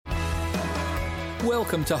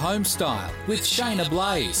Welcome to Homestyle with Shayna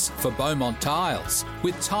Blaze for Beaumont Tiles,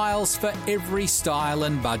 with tiles for every style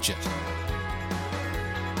and budget.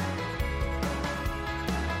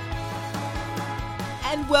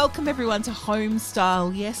 And welcome everyone to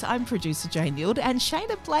Homestyle. Yes, I'm producer Jane Yield and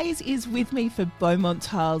Shayna Blaze is with me for Beaumont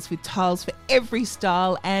Tiles, with tiles for every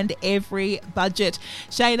style and every budget.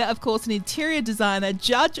 Shayna, of course, an interior designer,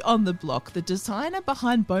 judge on the block, the designer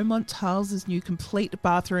behind Beaumont Tiles' new complete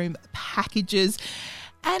bathroom packages,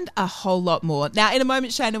 and a whole lot more. Now, in a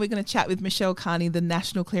moment, Shayna, we're going to chat with Michelle Carney, the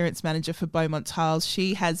National Clearance Manager for Beaumont Tiles.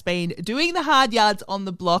 She has been doing the hard yards on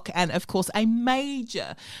the block and, of course, a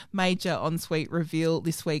major ensuite reveal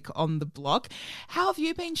this week on the block. How have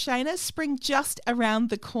you been, Shayna? Spring just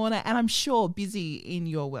around the corner and I'm sure busy in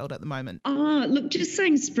your world at the moment. Oh, look, just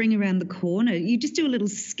saying spring around the corner, you just do a little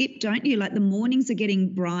skip, don't you? Like the mornings are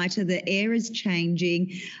getting brighter, the air is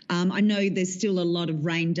changing. I know there's still a lot of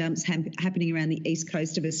rain dumps happening around the east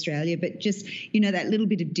coast of Australia, but just, that little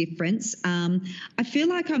bit of difference. I feel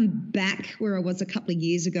like I'm back where I was a couple of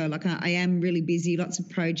years ago. Like I am really busy, lots of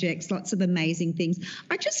projects, lots of amazing things.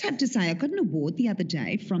 I just have to say I got an award the other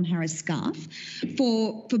day from Harris Scarf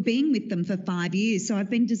for being with them for 5 years. So I've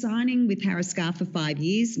been designing with Harris Scarf for 5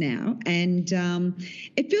 years now, and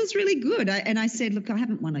it feels really good. I said, look, I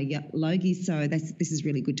haven't won a Logie, so this is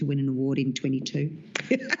really good to win an award in 22.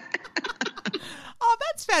 Oh,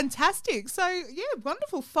 that's fantastic. So, yeah,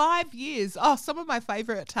 wonderful. 5 years. Oh, some of my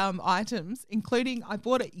favourite items, including I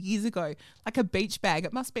bought it years ago, like a beach bag.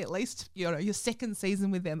 It must be at least, your second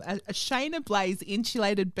season with them. A Shayna Blaze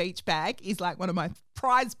insulated beach bag is like one of my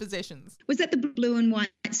prized possessions. Was that the blue and white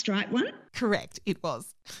striped one? Correct, it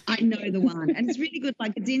was. I know the one. And it's really good.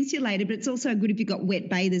 Like it's insulated, but it's also good if you've got wet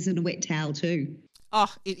bathers and a wet towel too.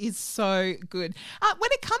 Oh, it is so good.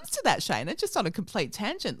 When it comes to that, Shayna, just on a complete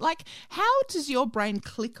tangent, like how does your brain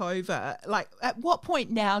click over? Like at what point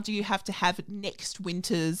now do you have to have next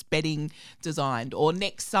winter's bedding designed or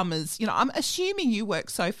next summer's? I'm assuming you work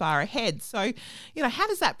so far ahead. So, how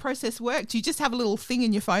does that process work? Do you just have a little thing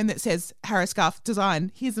in your phone that says Harris Scarf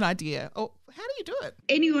Design, here's an idea? Or how do you do it?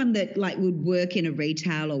 Anyone that would work in a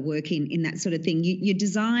retail or work in that sort of thing, you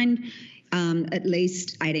design at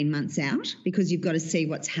least 18 months out because you've got to see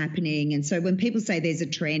what's happening. And so when people say there's a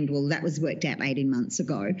trend, well, that was worked out 18 months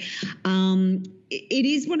ago. It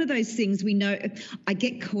is one of those things we know. I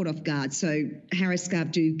get caught off guard. So Harris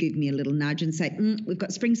Scarf do give me a little nudge and say, we've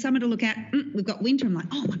got spring, summer to look at. We've got winter. I'm like,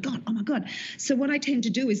 oh my God. So what I tend to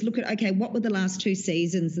do is look at, okay, what were the last 2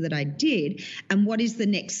 seasons that I did and what is the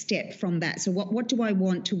next step from that? So what do I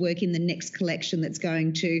want to work in the next collection that's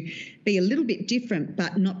going to be a little bit different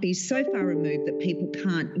but not be so far removed that people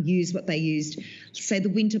can't use what they used, say, the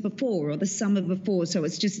winter before or the summer before. So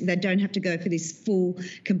it's just they don't have to go for this full,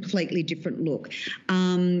 completely different look.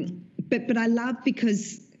 But I love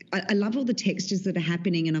because I love all the textures that are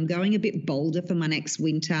happening and I'm going a bit bolder for my next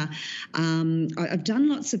winter. I've done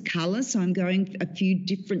lots of colour, so I'm going a few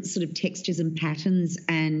different sort of textures and patterns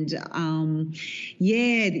and I'm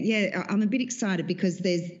a bit excited because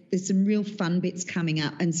there's some real fun bits coming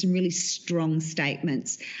up and some really strong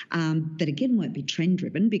statements that again won't be trend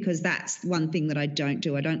driven because that's one thing that I don't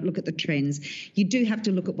do. I don't look at the trends. You do have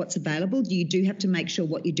to look at what's available. You do have to make sure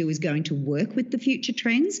what you do is going to work with the future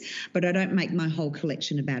trends, but I don't make my whole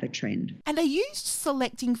collection about a trend. And are you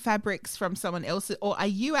selecting fabrics from someone else or are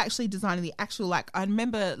you actually designing the actual, I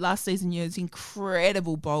remember last season you had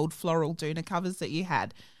incredible bold floral doona covers that you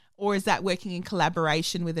had, or is that working in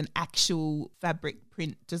collaboration with an actual fabric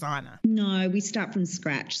print designer? No, we start from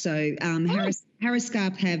scratch. So Harris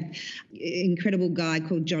Scarf have an incredible guy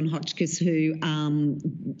called John Hotchkiss who,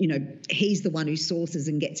 he's the one who sources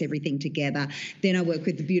and gets everything together. Then I work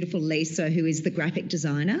with the beautiful Lisa, who is the graphic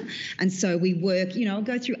designer. And so we work, I'll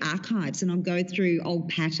go through archives and I'll go through old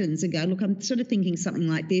patterns and go, look, I'm sort of thinking something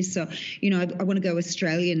like this. So, I want to go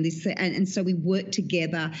Australian. And so we work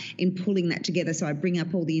together in pulling that together. So I bring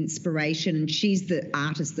up all the inspiration and she's the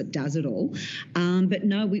artist that does it all. But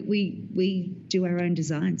no, we do our own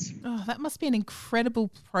designs. Oh, that must be an incredible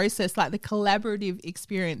process. Like the collaborative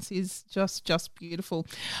experience is just beautiful.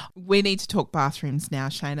 We need to talk bathrooms now,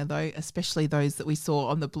 Shayna, though, especially those that we saw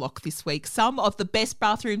on the block this week. Some of the best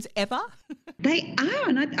bathrooms ever. They are,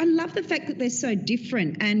 and I love the fact that they're so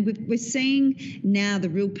different. And we're seeing now the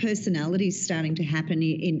real personalities starting to happen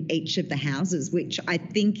in each of the houses, which I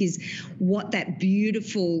think is what that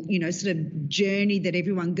beautiful, sort of journey that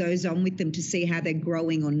everyone goes on with them to see how they're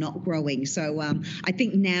growing or not growing. So I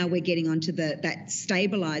think now we're getting onto the that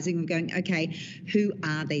stabilising of going, okay, who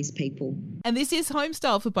are these people? And this is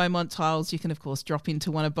Homestyle for Beaumont Tiles. You can, of course, drop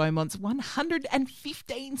into one of Beaumont's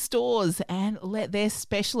 115 stores and let their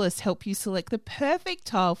specialists help you select the perfect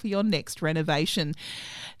tile for your next renovation.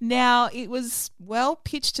 Now, it was, well,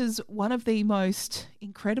 pitched as one of the most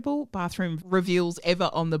incredible bathroom reveals ever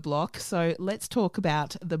on the block. So let's talk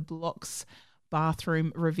about the block's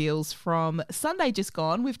bathroom reveals from Sunday just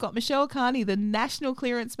gone. We've got Michelle Carney, the National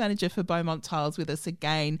Clearance Manager for Beaumont Tiles, with us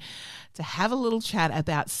again to have a little chat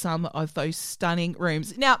about some of those stunning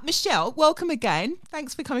rooms. Now, Michelle, welcome again.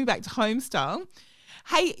 Thanks for coming back to Homestyle.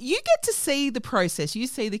 Hey, you get to see the process, you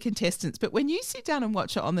see the contestants, but when you sit down and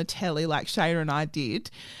watch it on the telly like Shayna and I did,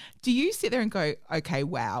 do you sit there and go, okay,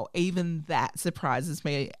 wow, even that surprises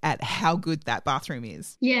me at how good that bathroom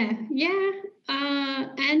is? Yeah.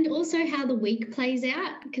 And also how the week plays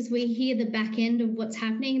out, because we hear the back end of what's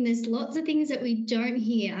happening and there's lots of things that we don't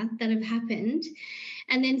hear that have happened.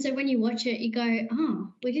 And then so when you watch it, you go, oh,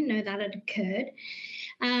 we didn't know that had occurred.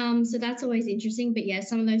 So that's always interesting. But yeah,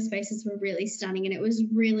 some of those spaces were really stunning and it was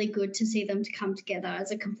really good to see them to come together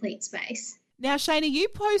as a complete space. Now, Shayna, you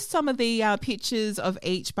post some of the pictures of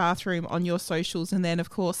each bathroom on your socials, and then,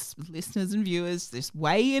 of course, listeners and viewers just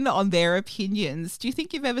weigh in on their opinions. Do you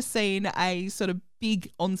think you've ever seen a sort of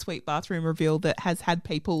big ensuite bathroom reveal that has had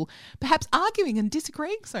people perhaps arguing and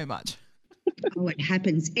disagreeing so much? Oh, it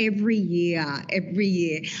happens every year. And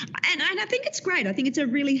I think it's great. I think it's a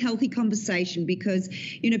really healthy conversation because,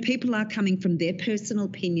 people are coming from their personal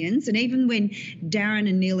opinions. And even when Darren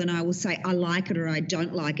and Neil and I will say, I like it or I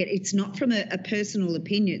don't like it, it's not from a personal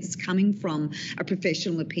opinion. It's coming from a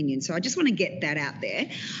professional opinion. So I just want to get that out there.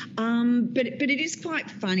 But it is quite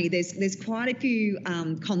funny. There's quite a few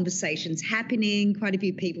conversations happening, quite a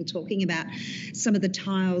few people talking about some of the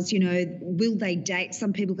tiles, will they date?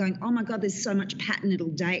 Some people going, oh my God, there's so much pattern it'll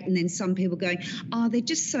date, and then some people going, oh, they're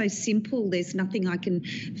just so simple, there's nothing I can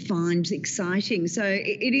find exciting. So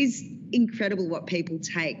it is incredible what people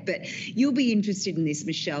take, but you'll be interested in this,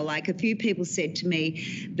 Michelle. Like a few people said to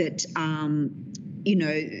me that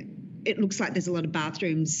it looks like there's a lot of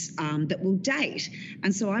bathrooms that will date,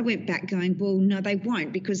 and so I went back going, well, no, they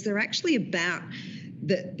won't, because they're actually about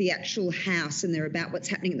the actual house and they're about what's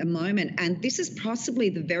happening at the moment. And this is possibly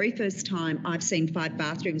the very first time I've seen 5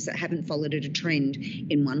 bathrooms that haven't followed a trend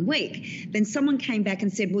in 1 week. Then someone came back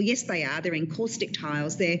and said, well, yes, they are. They're encaustic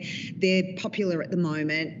tiles. They're popular at the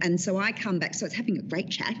moment. And so I come back, so it's having a great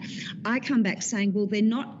chat. I come back saying, well, they're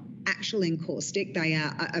not actual encaustic, they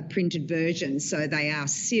are a printed version, so they are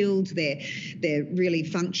sealed, they're really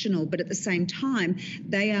functional, but at the same time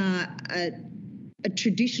they are a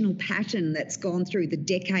traditional pattern that's gone through the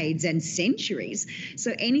decades and centuries.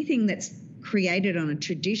 So anything that's created on a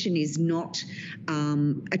tradition is not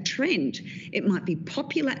a trend. It might be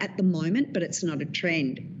popular at the moment, but it's not a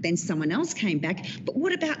trend. Then someone else came back, but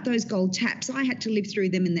what about those gold taps? I had to live through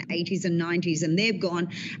them in the 80s and 90s and they've gone.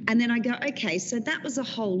 And then I go, okay, so that was a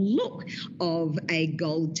whole look of a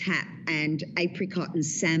gold tap and apricot and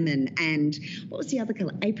salmon and what was the other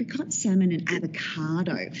colour? Apricot, salmon and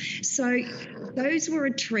avocado. So those were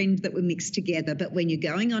a trend that were mixed together. But when you're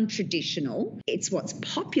going on traditional, it's what's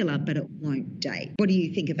popular, but it won't date. What do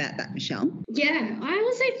you think about that, Michelle? Yeah, I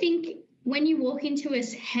also think when you walk into a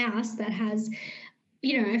house that has,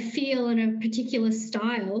 a feel and a particular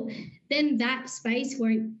style, then that space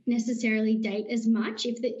won't necessarily date as much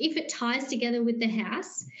if it ties together with the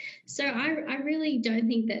house. So I really don't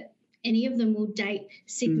think that any of them will date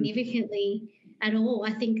significantly at all.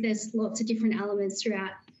 I think there's lots of different elements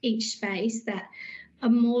throughout each space that are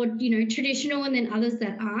more, traditional and then others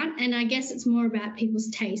that aren't. And I guess it's more about people's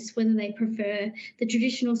tastes, whether they prefer the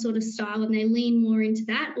traditional sort of style and they lean more into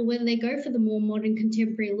that, or whether they go for the more modern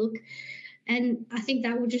contemporary look. And I think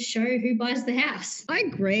that will just show who buys the house. I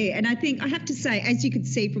agree. And I think I have to say, as you could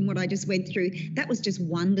see from what I just went through, that was just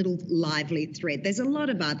one little lively thread. There's a lot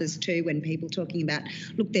of others too when people talking about,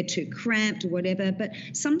 look, they're too cramped or whatever. But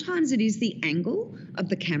sometimes it is the angle of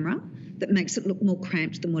the camera that makes it look more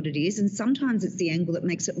cramped than what it is. And sometimes it's the angle that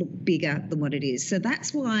makes it look bigger than what it is. So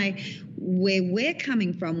that's why where we're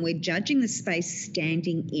coming from, we're judging the space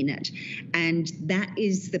standing in it. And that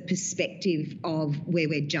is the perspective of where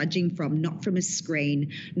we're judging from, not from a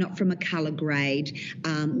screen, not from a colour grade.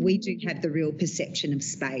 We do have the real perception of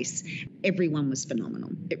space. Everyone was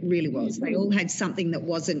phenomenal. It really was. They all had something that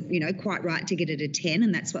wasn't, quite right to get it a 10,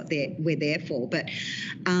 and that's what we're there for. But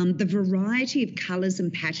the variety of colours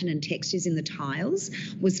and pattern and textures in the tiles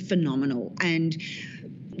was phenomenal. And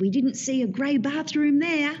we didn't see a grey bathroom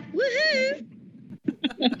there. Woohoo!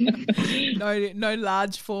 No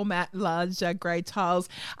large format, large grey tiles.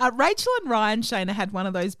 Rachel and Ryan, Shayna, had one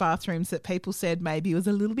of those bathrooms that people said maybe was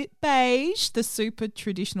a little bit beige, the super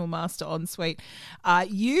traditional master ensuite.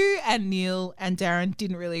 You and Neil and Darren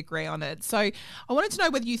didn't really agree on it. So I wanted to know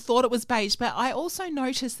whether you thought it was beige, but I also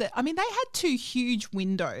noticed that, I mean, they had two huge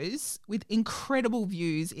windows with incredible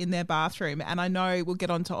views in their bathroom. And I know we'll get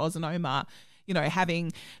on to Oz and Omar, you know,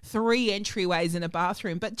 having 3 entryways in a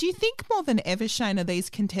bathroom. But do you think more than ever, Shayna, these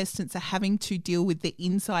contestants are having to deal with the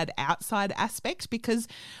inside-outside aspect? Because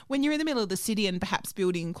when you're in the middle of the city and perhaps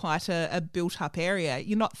building quite a built-up area,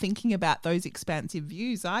 you're not thinking about those expansive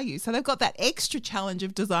views, are you? So they've got that extra challenge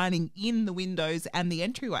of designing in the windows and the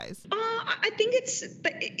entryways. I think it's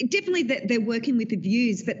definitely that they're working with the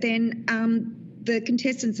views, but then the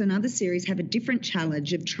contestants in other series have a different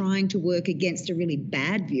challenge of trying to work against a really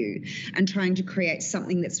bad view and trying to create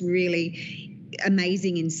something that's really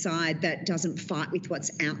amazing inside that doesn't fight with what's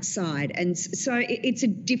outside. And so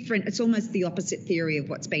it's almost the opposite theory of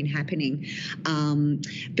what's been happening.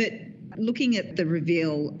 But looking at the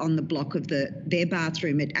reveal on the block of their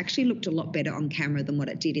bathroom, it actually looked a lot better on camera than what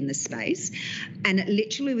it did in the space. And it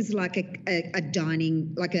literally was like a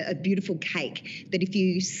dining, like a beautiful cake, that if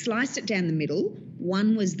you sliced it down the middle,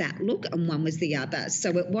 one was that look and one was the other.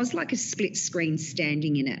 So it was like a split screen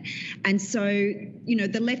standing in it. And so, you know,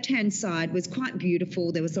 the left-hand side was quite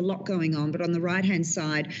beautiful. There was a lot going on. But on the right-hand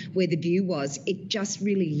side, where the view was, it just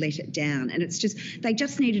really let it down. And they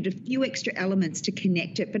just needed a few extra elements to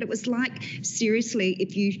connect it. But it was like, seriously,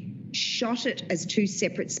 if you shot it as 2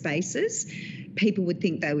 separate spaces, people would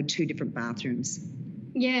think they were 2 different bathrooms.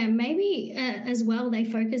 Yeah, maybe as well they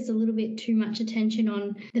focused a little bit too much attention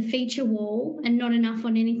on the feature wall and not enough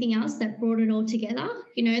on anything else that brought it all together.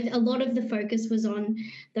 You know, a lot of the focus was on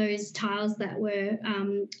those tiles that were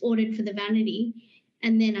ordered for the vanity.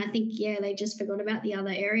 And then I think, they just forgot about the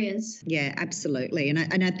other areas. Yeah, absolutely.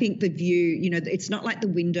 And I think the view, you know, it's not like the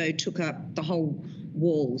window took up the whole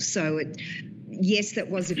wall. So yes, that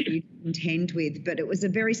was a view to contend with, but it was a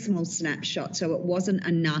very small snapshot. So it wasn't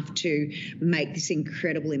enough to make this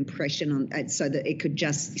incredible impression on it so that it could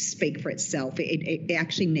just speak for itself. It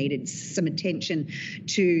actually needed some attention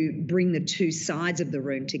to bring the 2 sides of the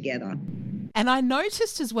room together. And I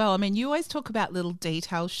noticed as well, I mean, you always talk about little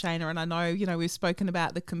details, Shayna, and I know, you know, we've spoken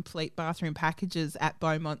about the complete bathroom packages at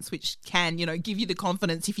Beaumont's, which can, you know, give you the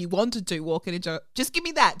confidence if you wanted to walk into, just give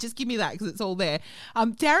me that, because it's all there.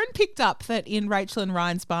 Darren picked up that in Rachel and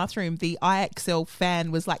Ryan's bathroom, the IXL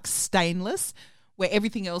fan was like stainless, where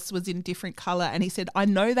everything else was in different colour. And he said, I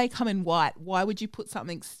know they come in white. Why would you put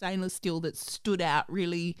something stainless steel that stood out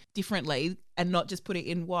really differently and not just put it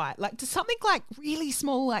in white? Like, does something like really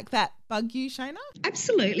small like that bug you, Shayna?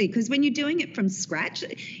 Absolutely, because when you're doing it from scratch,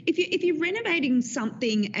 if you're renovating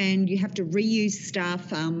something and you have to reuse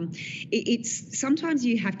stuff, it's sometimes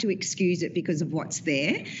you have to excuse it because of what's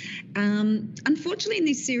there. Unfortunately, in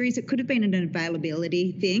this series, it could have been an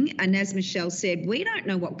availability thing. And as Michelle said, we don't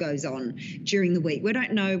know what goes on during the week. We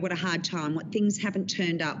don't know what a hard time, what things haven't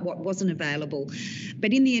turned up, what wasn't available.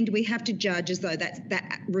 But in the end, we have to judge as though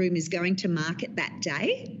that room is going to market that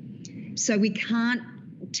day. So we can't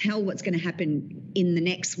tell what's going to happen in the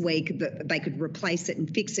next week, that they could replace it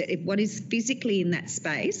and fix it. If what is physically in that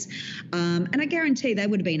space, and I guarantee they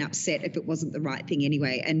would have been upset if it wasn't the right thing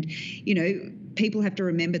anyway. And, you know, people have to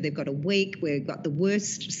remember they've got a week. We've got the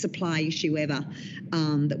worst supply issue ever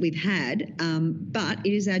that we've had, but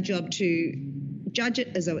it is our job to judge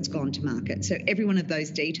it as though it's gone to market. So every one of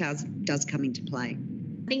those details does come into play.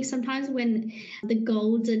 I think sometimes when the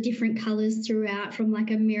golds are different colours throughout, from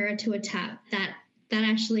like a mirror to a tap, that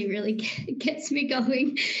actually really gets me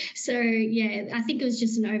going. So, I think it was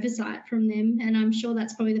just an oversight from them, and I'm sure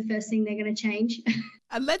that's probably the first thing they're going to change.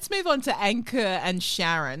 And let's move on to Anchor and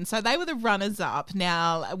Sharon. So they were the runners-up.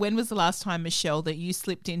 Now, when was the last time, Michelle, that you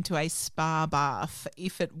slipped into a spa bath,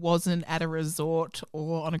 if it wasn't at a resort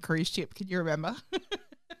or on a cruise ship? Can you remember?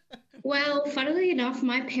 Well, funnily enough,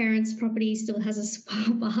 my parents' property still has a spa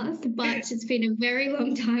bath, but it's been a very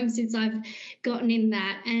long time since I've gotten in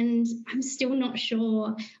that, and I'm still not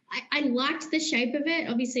sure. I liked the shape of it.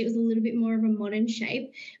 Obviously, it was a little bit more of a modern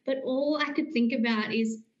shape, but all I could think about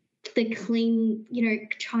is the clean, you know,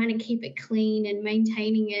 trying to keep it clean and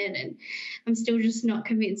maintaining it, and I'm still just not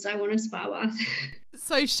convinced I want a spa bath.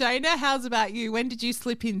 So Shayna, how's about you? When did you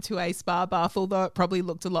slip into a spa bath? Although it probably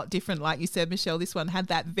looked a lot different, like you said, Michelle, this one had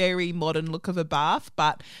that very modern look of a bath,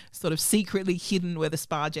 but sort of secretly hidden were the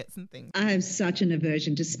spa jets and things. I have such an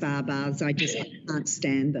aversion to spa baths. I just can't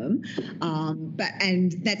stand them.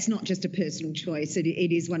 And that's not just a personal choice. It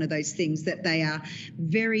is one of those things that they are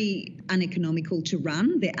very uneconomical to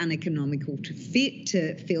run. They're uneconomical to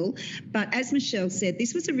fill. But as Michelle said,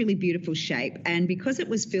 this was a really beautiful shape, and because it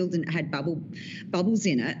was filled and it had bubbles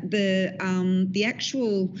in it, the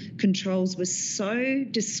actual controls were so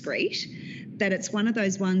discreet that it's one of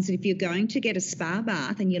those ones that if you're going to get a spa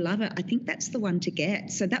bath and you love it, I think that's the one to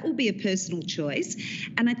get. So that will be a personal choice.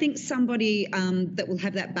 And I think somebody that will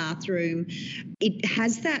have that bathroom, it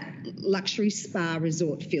has that luxury spa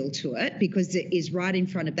resort feel to it because it is right in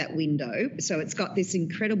front of that window. So it's got this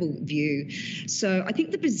incredible view. So I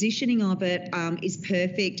think the positioning of it is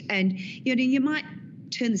perfect. And, you might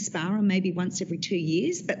turn the spa on maybe once every 2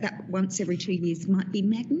 years, but that once every 2 years might be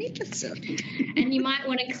magnificent. And you might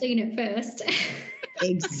want to clean it first.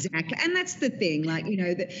 Exactly. And that's the thing,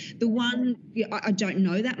 the one, I don't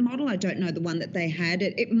know that model. I don't know the one that they had.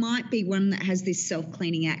 It might be one that has this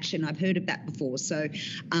self-cleaning action. I've heard of that before. So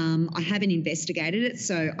I haven't investigated it.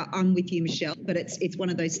 So I'm with you, Michelle, but it's one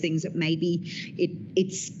of those things that maybe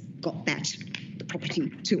it's got that property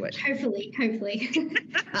to it. Hopefully.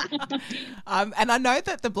 And I know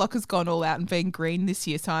that the block has gone all out and been green this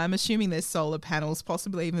year, so I'm assuming there's solar panels,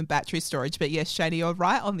 possibly even battery storage. But yes, Shani, you're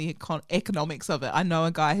right on the economics of it. I know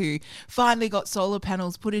a guy who finally got solar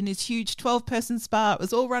panels put in his huge 12-person spa. It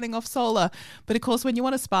was all running off solar. But of course, when you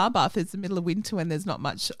want a spa bath, it's the middle of winter when there's not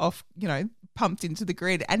much off, pumped into the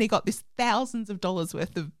grid. And he got this thousands of dollars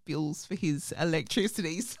worth of bills for his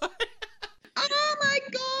electricity. So oh my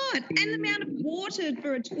God. And the amount of water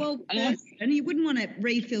for a 12-person, and you wouldn't want to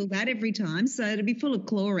refill that every time, so it'd be full of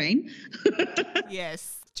chlorine.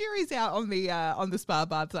 Yes. Jury's out on the spa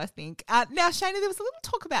baths, I think. Now, Shana, there was a little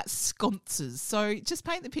talk about sconces. So just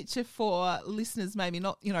paint the picture for listeners maybe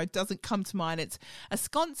not, doesn't come to mind. It's a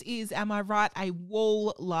sconce is, am I right, a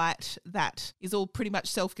wall light that is all pretty much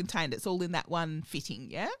self-contained. It's all in that one fitting,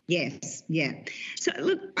 yeah? Yes, yeah. So,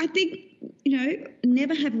 look, I think,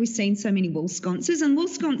 never have we seen so many wall sconces. And wall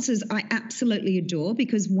sconces I absolutely adore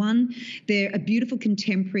because, one, they're a beautiful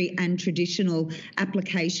contemporary and traditional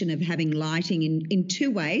application of having lighting in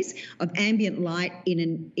two ways, of ambient light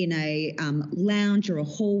in a lounge or a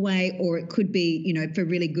hallway, or it could be, for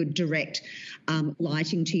really good direct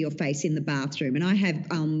lighting to your face in the bathroom. And I have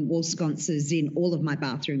wall sconces in all of my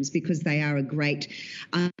bathrooms because they are a great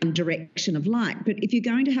direction of light. But if you're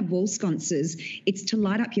going to have wall sconces, it's to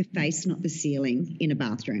light up your face, not the ceiling in a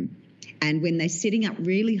bathroom. And when they're sitting up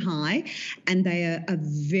really high and they are a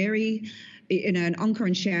very... in Encore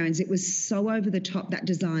and Sharon's, it was so over the top, that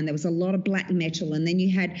design. There was a lot of black metal, and then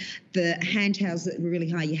you had the handtails that were really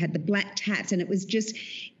high. You had the black tats, and it was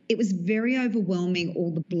very overwhelming.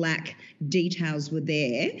 All the black details were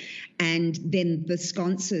there. And then the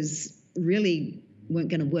sconces really weren't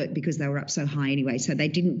going to work because they were up so high anyway. So they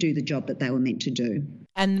didn't do the job that they were meant to do.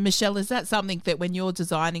 And Michelle, is that something that when you're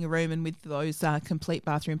designing a room and with those complete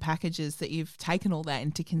bathroom packages that you've taken all that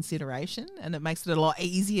into consideration and it makes it a lot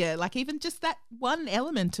easier? Like even just that one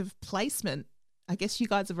element of placement, I guess you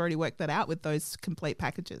guys have already worked that out with those complete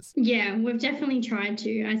packages. Yeah, we've definitely tried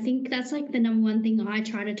to. I think that's like the number one thing I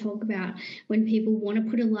try to talk about when people want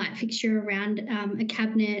to put a light fixture around a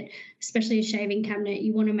cabinet, especially a shaving cabinet.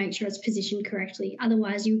 You want to make sure it's positioned correctly.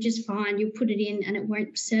 Otherwise, you'll just find you'll put it in and it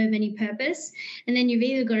won't serve any purpose. And then you've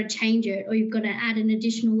either got to change it or you've got to add an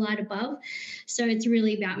additional light above. So it's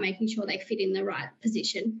really about making sure they fit in the right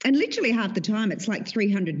position. And literally half the time it's like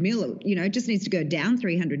 300 mil, it just needs to go down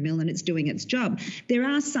 300 mil and it's doing its job. There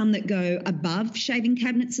are some that go above shaving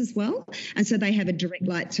cabinets as well. And so they have a direct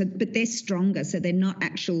light, but they're stronger. So they're not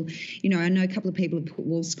actual, I know a couple of people have put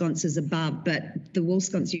wall sconces above, but the wall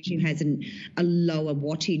sconce usually has a lower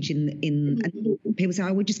wattage and people say,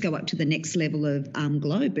 we'll just go up to the next level of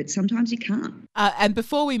glow, but sometimes you can't. And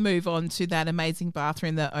before we move on to that amazing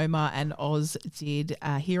bathroom that Omar and Oz did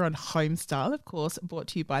here on Homestyle, of course, brought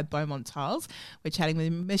to you by Beaumont Tiles. We're chatting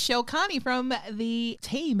with Michelle Carney from the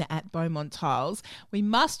team at Beaumont Tiles. We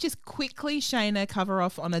must just quickly, Shayna, cover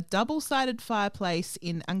off on a double-sided fireplace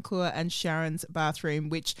in Encore and Sharon's bathroom,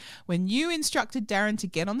 which when you instructed Darren to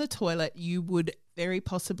get on the toilet, you would very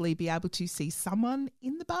possibly be able to see someone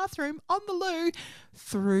in the bathroom on the loo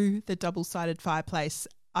through the double-sided fireplace.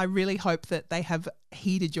 I really hope that they have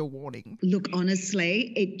heeded your warning. Look,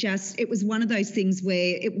 honestly, it was one of those things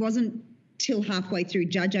where it wasn't till halfway through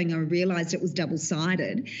judging I realised it was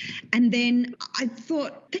double-sided. And then I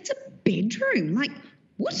thought, that's a bedroom. Like,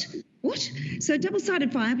 what? What? So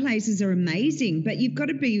double-sided fireplaces are amazing, but you've got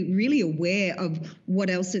to be really aware of what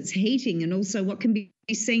else it's heating and also what can be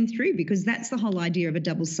seen through, because that's the whole idea of a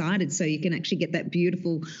double-sided, so you can actually get that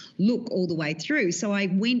beautiful look all the way through. So I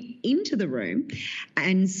went into the room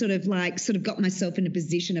and sort of got myself in a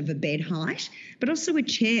position of a bed height, but also a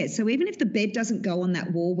chair. So even if the bed doesn't go on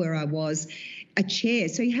that wall where I was, a chair.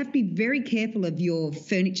 So you have to be very careful of your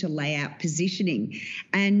furniture layout positioning.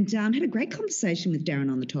 And had a great conversation with Darren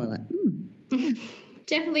on the toilet.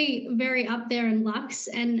 Definitely very up there in luxe,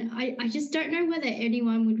 and I just don't know whether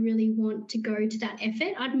anyone would really want to go to that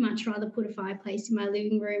effort. I'd much rather put a fireplace in my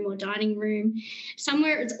living room or dining room,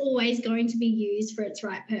 somewhere it's always going to be used for its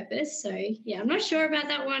right purpose. So yeah, I'm not sure about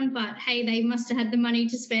that one, but hey, they must have had the money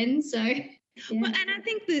to spend, so yeah. Well, and I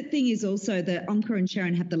think the thing is also that Omcar and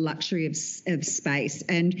Sharon have the luxury of space,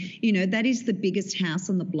 and that is the biggest house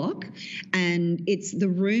on the block, and the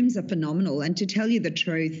rooms are phenomenal. And to tell you the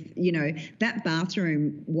truth, that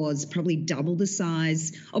bathroom was probably double the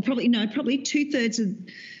size, or probably 2/3 of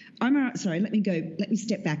Omar. Sorry, let me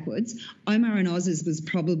step backwards. Omar and Oz's was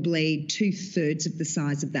probably 2/3 of the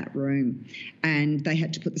size of that room, and they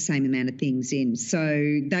had to put the same amount of things in.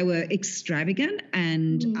 So they were extravagant,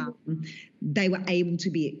 and they were able to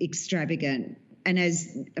be extravagant. And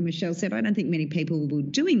as Michelle said, I don't think many people were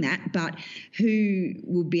doing that, but who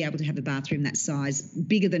will be able to have a bathroom that size,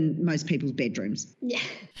 bigger than most people's bedrooms? Yeah.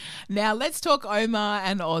 Now let's talk Omar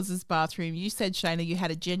and Oz's bathroom. You said, Shayna, you had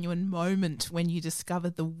a genuine moment when you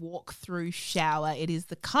discovered the walk-through shower. It is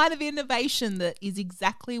the kind of innovation that is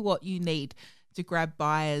exactly what you need to grab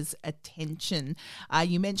buyers' attention.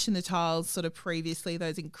 You mentioned the tiles sort of previously,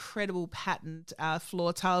 those incredible patterned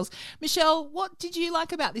floor tiles. Michelle, what did you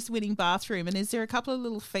like about this winning bathroom? And is there a couple of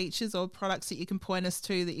little features or products that you can point us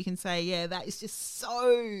to that you can say, yeah, that is just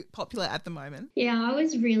so popular at the moment? Yeah, I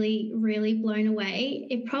was really, really blown away.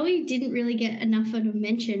 It probably didn't really get enough of a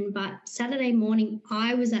mention, but Saturday morning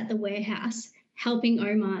I was at the warehouse helping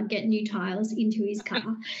Omar get new tiles into his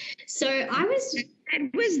car. So I was...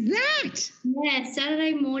 What was that? Yeah,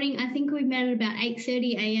 Saturday morning, I think we met at about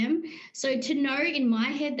 8:30 a.m. So to know in my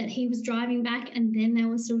head that he was driving back and then they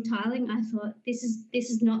were still tiling, I thought this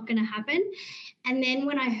is not going to happen. And then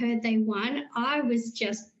when I heard they won, I was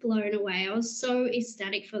just blown away. I was so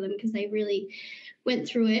ecstatic for them because they really went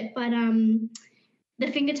through it. But the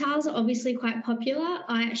finger tiles are obviously quite popular.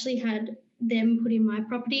 I actually had them put in my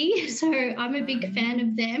property, so I'm a big fan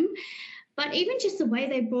of them. But even just the way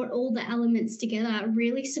they brought all the elements together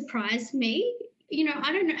really surprised me.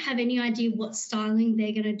 I don't have any idea what styling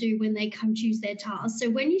they're going to do when they come choose their tiles. So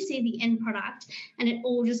when you see the end product and it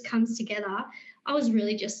all just comes together, I was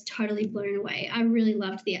really just totally blown away. I really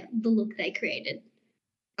loved the look they created.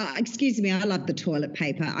 Excuse me, I love the toilet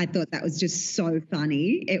paper. I thought that was just so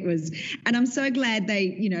funny. It was, and I'm so glad they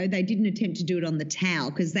didn't attempt to do it on the towel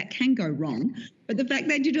because that can go wrong. But the fact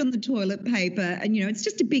they did it on the toilet paper, and it's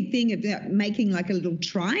just a big thing about making like a little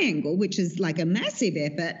triangle, which is like a massive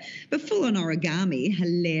effort, but full on origami.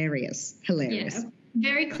 Hilarious. Yeah.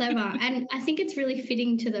 Very clever. And I think it's really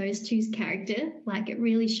fitting to those two's character. Like it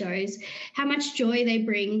really shows how much joy they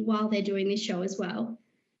bring while they're doing this show as well.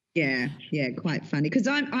 Yeah, quite funny because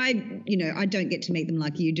I don't get to meet them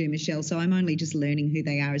like you do, Michelle, so I'm only just learning who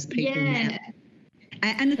they are as people now.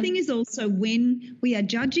 And the thing is also when we are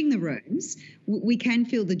judging the rooms, we can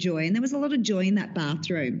feel the joy, and there was a lot of joy in that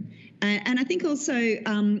bathroom. And I think also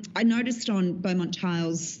I noticed on Beaumont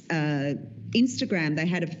Tiles Instagram, they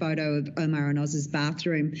had a photo of Omar and Oz's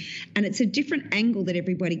bathroom, and it's a different angle that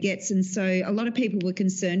everybody gets. And so a lot of people were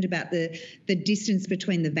concerned about the distance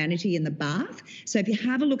between the vanity and the bath. So if you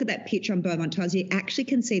have a look at that picture on Beaumont Tiles, you actually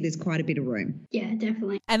can see there's quite a bit of room. Yeah,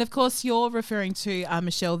 definitely. And of course, you're referring to,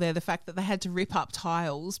 Michelle, there, the fact that they had to rip up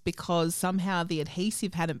tiles because somehow the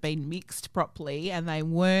adhesive hadn't been mixed properly and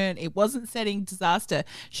it wasn't setting disaster.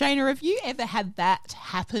 Shayna, have you ever had that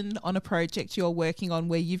happen on a project you're working on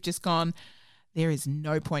where you've just gone, there is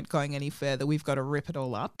no point going any further, we've got to rip it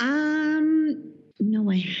all up? No,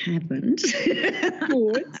 I haven't.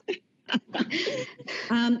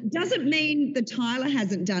 Doesn't mean the tiler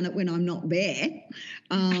hasn't done it when I'm not there.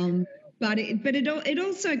 But it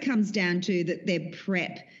also comes down to that their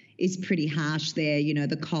prep is pretty harsh there,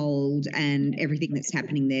 the cold and everything that's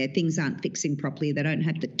happening there. Things aren't fixing properly. They don't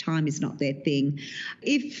have the time is not their thing.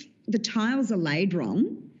 If the tiles are laid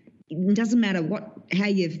wrong, it doesn't matter how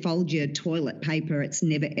you fold your toilet paper, it's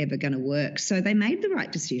never, ever going to work. So they made the right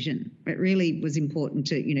decision. It really was important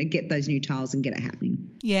to, get those new tiles and get it happening.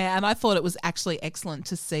 Yeah, and I thought it was actually excellent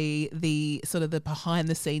to see the sort of the behind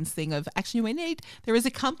the scenes thing of actually there is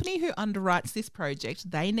a company who underwrites this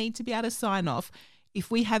project. They need to be able to sign off. If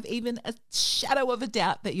we have even a shadow of a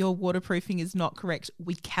doubt that your waterproofing is not correct,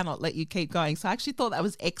 we cannot let you keep going. So I actually thought that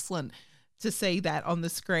was excellent to see that on the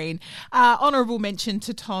screen. Honourable mention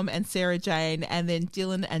to Tom and Sarah Jane, and then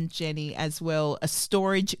Dylan and Jenny as well, a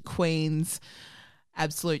storage queens.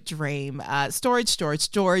 Absolute dream. Storage.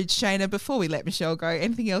 Shayna, before we let Michelle go,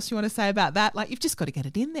 anything else you want to say about that? Like, you've just got to get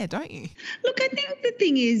it in there, don't you? Look, I think the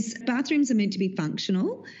thing is bathrooms are meant to be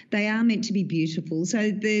functional. They are meant to be beautiful. So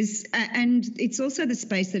and it's also the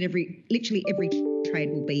space that literally every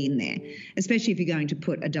trade will be in there, especially if you're going to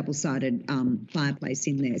put a double-sided fireplace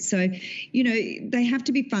in there. So, they have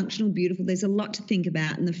to be functional, beautiful. There's a lot to think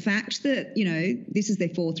about. And the fact that, this is their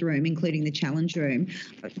fourth room, including the challenge room,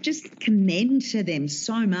 just commend to them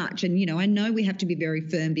so much. And, I know we have to be very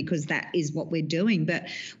firm because that is what we're doing, but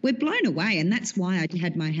we're blown away. And that's why I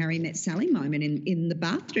had my Harry Met Sally moment in the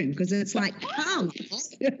bathroom, because it's like, wow.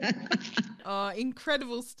 Oh,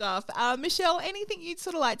 incredible stuff. Michelle, anything you'd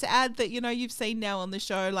sort of like to add that, you've seen now on the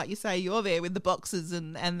show? Like you say, you're there with the boxes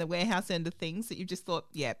and the warehouse end of things that you've just thought,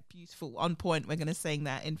 yeah, beautiful, on point. We're going to see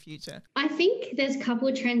that in future. I think there's a couple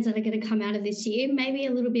of trends that are going to come out of this year, maybe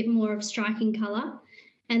a little bit more of striking colour.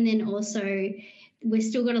 And then also we've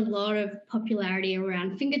still got a lot of popularity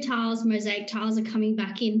around finger tiles. Mosaic tiles are coming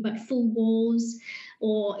back in, but full walls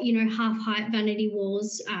or, half-height vanity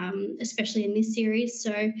walls, especially in this series.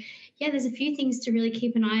 So, yeah, there's a few things to really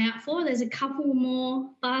keep an eye out for. There's a couple more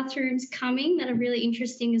bathrooms coming that are really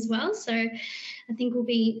interesting as well. So I think we'll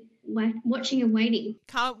be watching and waiting.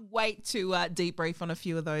 Can't wait to debrief on a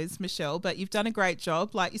few of those, Michelle, but you've done a great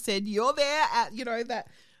job. Like you said, you're there at, that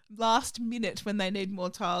last minute when they need more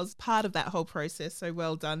tiles, part of that whole process. So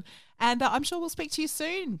well done. And I'm sure we'll speak to you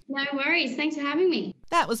soon. No worries. Thanks for having me.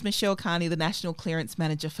 That was Michelle Carney, the National Clearance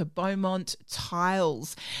Manager for Beaumont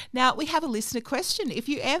Tiles. Now, we have a listener question. If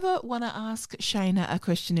you ever want to ask Shayna a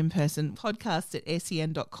question in person,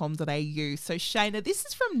 podcast@sen.com.au. So, Shayna, this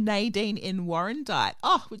is from Nadine in Warrandyte,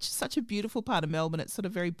 which is such a beautiful part of Melbourne. It's sort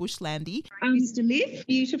of very bushlandy. I used to live.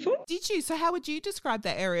 Beautiful. Did you? So how would you describe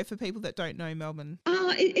that area for people that don't know Melbourne?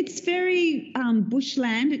 It's very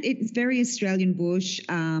bushland. It's very Australian bush,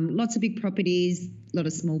 lots of big properties, a lot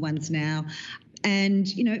of small ones now. And,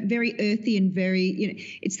 very earthy and very,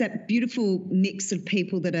 it's that beautiful mix of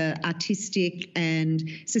people that are artistic and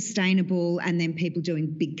sustainable, and then people doing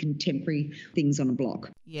big contemporary things on a block.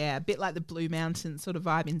 Yeah, a bit like the Blue Mountain sort of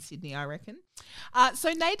vibe in Sydney, I reckon. So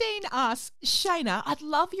Nadine asks, Shayna, I'd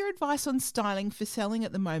love your advice on styling for selling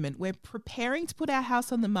at the moment. We're preparing to put our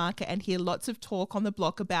house on the market and hear lots of talk on the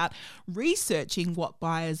block about researching what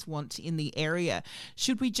buyers want in the area.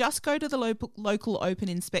 Should we just go to the local open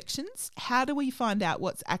inspections? How do we find out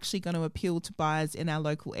what's actually going to appeal to buyers in our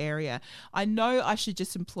local area? I know I should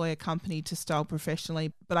just employ a company to style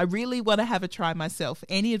professionally, but I really want to have a try myself.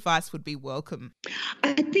 Any advice would be welcome.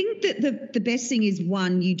 I think that the best thing is,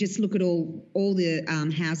 one, you just look at all the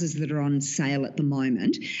houses that are on sale at the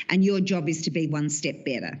moment, and your job is to be one step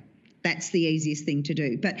better. That's the easiest thing to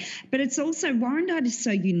do. But it's also, Warrandyte is so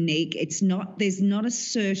unique. There's not a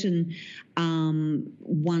certain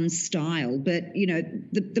one style, but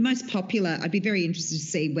the most popular, I'd be very interested to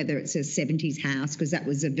see whether it's a 70s house, because that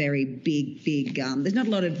was a very big there's not a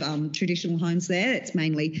lot of traditional homes there. It's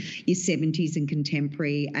mainly your 70s and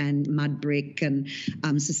contemporary and mud brick and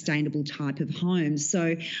sustainable type of homes.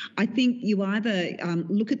 So I think you either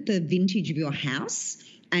look at the vintage of your house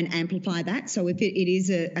and amplify that. So if it is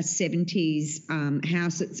a 70s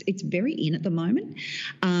house, it's very in at the moment,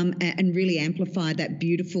 and really amplify that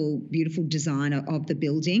beautiful design of the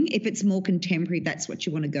building. If it's more contemporary, that's what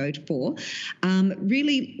you want to go for.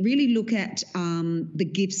 Really look at the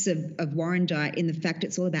gifts of Warrandyte in the fact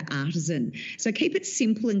it's all about artisan. So keep it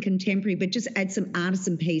simple and contemporary, but just add some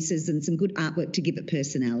artisan pieces and some good artwork to give it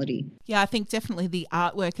personality. Yeah, I think definitely the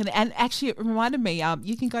artwork. And actually it reminded me,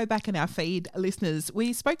 you can go back in our feed, listeners.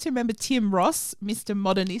 We spoke to, remember, Tim Ross, Mr.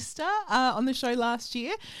 Modernista, on the show last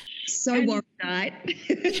year. So Warrandyte.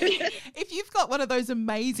 If you've got one of those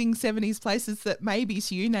amazing 70s places that maybe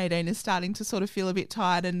to you, Nadine, is starting to sort of feel a bit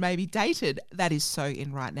tired and maybe dated, that is so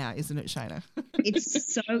in right now, isn't it, Shayna?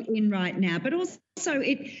 It's so in right now, but also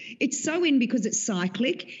it's so in because it's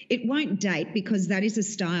cyclic. It won't date because that is a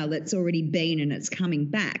style that's already been and it's coming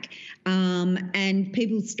back. And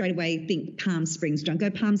people straight away think Palm Springs. Don't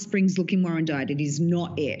go Palm Springs looking Warrandyte. It is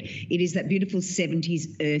not it. It is that beautiful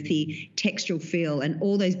 70s earthy textural feel and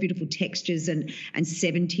all those beautiful textures and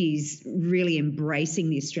 70s really embracing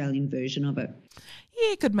the Australian version of it. Yeah,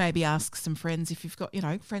 you could maybe ask some friends if you've got,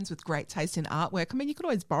 friends with great taste in artwork. I mean, you could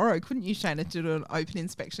always borrow, couldn't you, Shayna, to do an open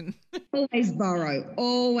inspection? Always borrow.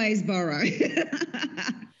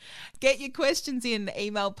 Get your questions in,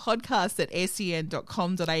 email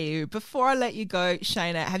podcast@sen.com.au. Before I let you go,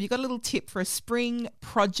 Shayna, have you got a little tip for a spring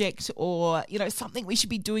project or, something we should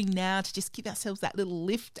be doing now to just give ourselves that little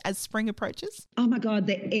lift as spring approaches? Oh my God,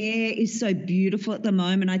 the air is so beautiful at the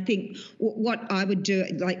moment. I think what I would do,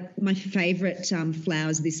 like my favourite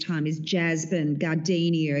flowers this time is jasmine,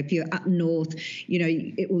 gardenia. If you're up north,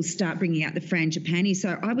 it will start bringing out the frangipani.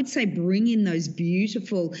 So I would say bring in those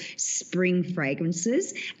beautiful spring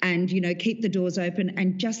fragrances and, keep the doors open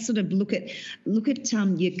and just sort of look at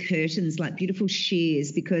your curtains like beautiful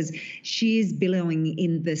shears, because shears billowing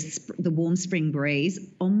in the warm spring breeze.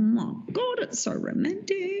 Oh my God, it's so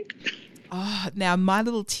romantic. Oh, now, my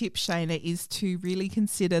little tip, Shayna, is to really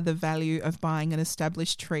consider the value of buying an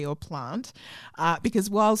established tree or plant because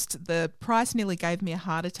whilst the price nearly gave me a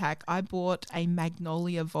heart attack, I bought a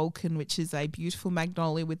Magnolia Vulcan, which is a beautiful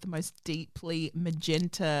magnolia with the most deeply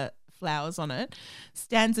magenta flowers on it.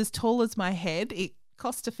 Stands as tall as my head. It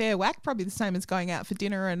cost a fair whack, probably the same as going out for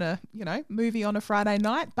dinner and a movie on a Friday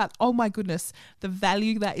night, but oh my goodness, the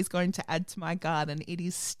value that is going to add to my garden, it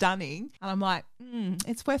is stunning. And I'm like,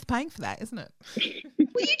 it's worth paying for that, isn't it?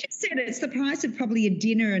 Well, you just said it's the price of probably a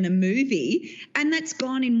dinner and a movie, and that's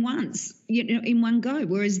gone in one go,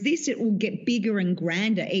 whereas this, it will get bigger and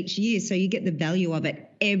grander each year, so you get the value of it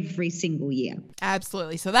every single year.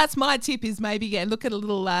 Absolutely. So that's my tip, is maybe look at a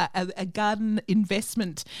little a garden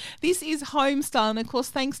investment. This is Homestyle, and of course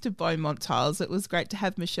thanks to Beaumont Tiles. It was great to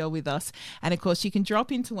have Michelle with us, and of course you can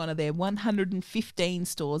drop into one of their 115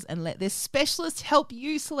 stores and let their specialists help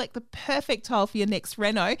you select the perfect tile for your next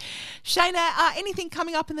reno. Shayna, anything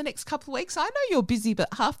coming up in the next couple of weeks? I know you're busy, but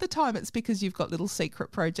half the time it's because you've got little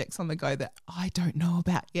secret projects on the go that I don't know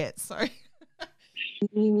about yet, so...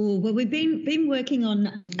 Ooh, well, we've been working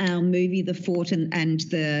on our movie, The Fort, and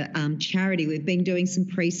the charity. We've been doing some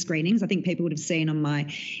pre-screenings. I think people would have seen on my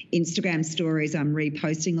Instagram stories, I'm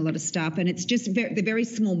reposting a lot of stuff, and it's just the very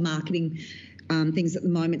small marketing things at the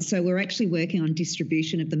moment. So we're actually working on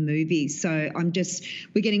distribution of the movie. So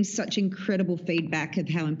we're getting such incredible feedback of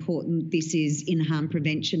how important this is in harm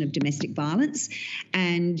prevention of domestic violence.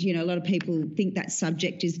 And, a lot of people think that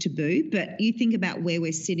subject is taboo, but you think about where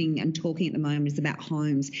we're sitting and talking at the moment is about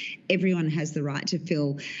homes. Everyone has the right to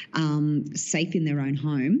feel safe in their own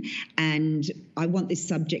home. And I want this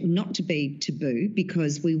subject not to be taboo,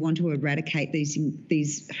 because we want to eradicate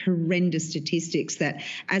these horrendous statistics that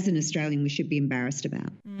as an Australian we should be embarrassed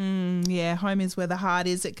about. Yeah, home is where the heart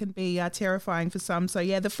is. It can be terrifying for some. So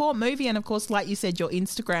yeah, the Fort movie, and of course, like you said, your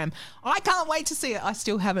Instagram. I can't wait to see it. I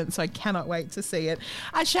still haven't, so I cannot wait to see it.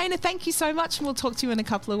 Shayna, thank you so much, and we'll talk to you in a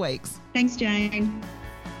couple of weeks. Thanks, Jane.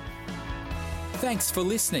 Thanks for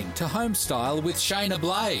listening to Homestyle with Shayna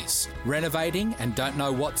Blaze. Renovating and don't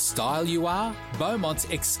know what style you are? Beaumont's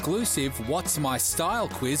exclusive What's My Style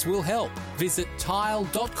quiz will help. Visit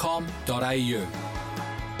tile.com.au.